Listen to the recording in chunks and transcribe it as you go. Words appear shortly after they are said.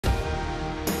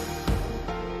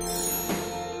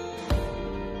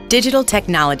Digital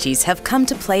technologies have come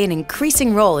to play an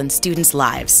increasing role in students'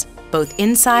 lives, both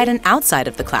inside and outside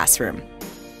of the classroom.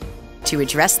 To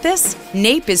address this,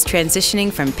 NAEP is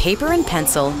transitioning from paper and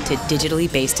pencil to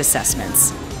digitally based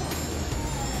assessments.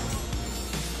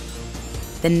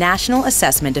 The National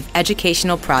Assessment of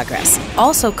Educational Progress,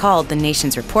 also called the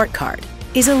Nation's Report Card,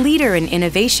 is a leader in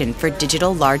innovation for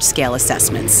digital large-scale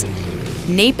assessments.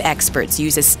 NAEP experts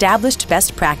use established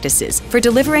best practices for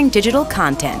delivering digital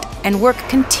content and work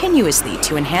continuously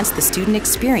to enhance the student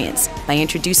experience by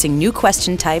introducing new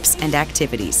question types and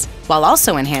activities, while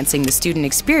also enhancing the student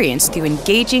experience through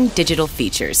engaging digital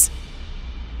features.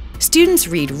 Students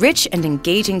read rich and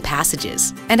engaging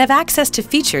passages and have access to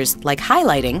features like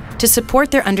highlighting to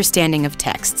support their understanding of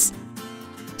texts.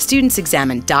 Students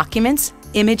examine documents,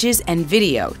 images, and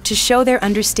video to show their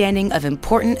understanding of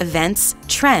important events,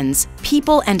 trends,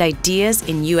 people, and ideas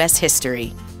in U.S.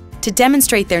 history. To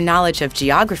demonstrate their knowledge of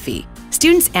geography,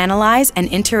 students analyze and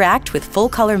interact with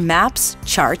full-color maps,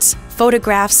 charts,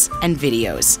 photographs, and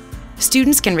videos.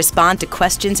 Students can respond to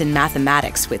questions in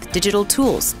mathematics with digital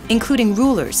tools, including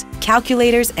rulers,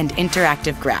 calculators, and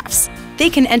interactive graphs. They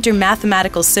can enter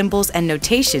mathematical symbols and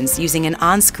notations using an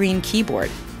on-screen keyboard.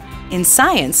 In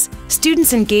science,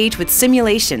 students engage with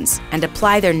simulations and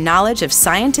apply their knowledge of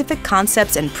scientific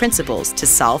concepts and principles to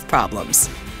solve problems.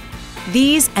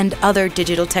 These and other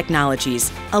digital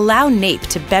technologies allow NAEP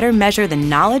to better measure the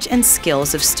knowledge and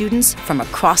skills of students from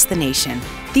across the nation.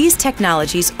 These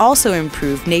technologies also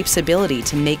improve NAEP's ability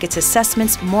to make its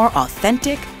assessments more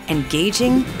authentic,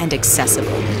 engaging, and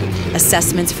accessible.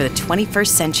 Assessments for the 21st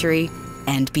century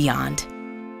and beyond.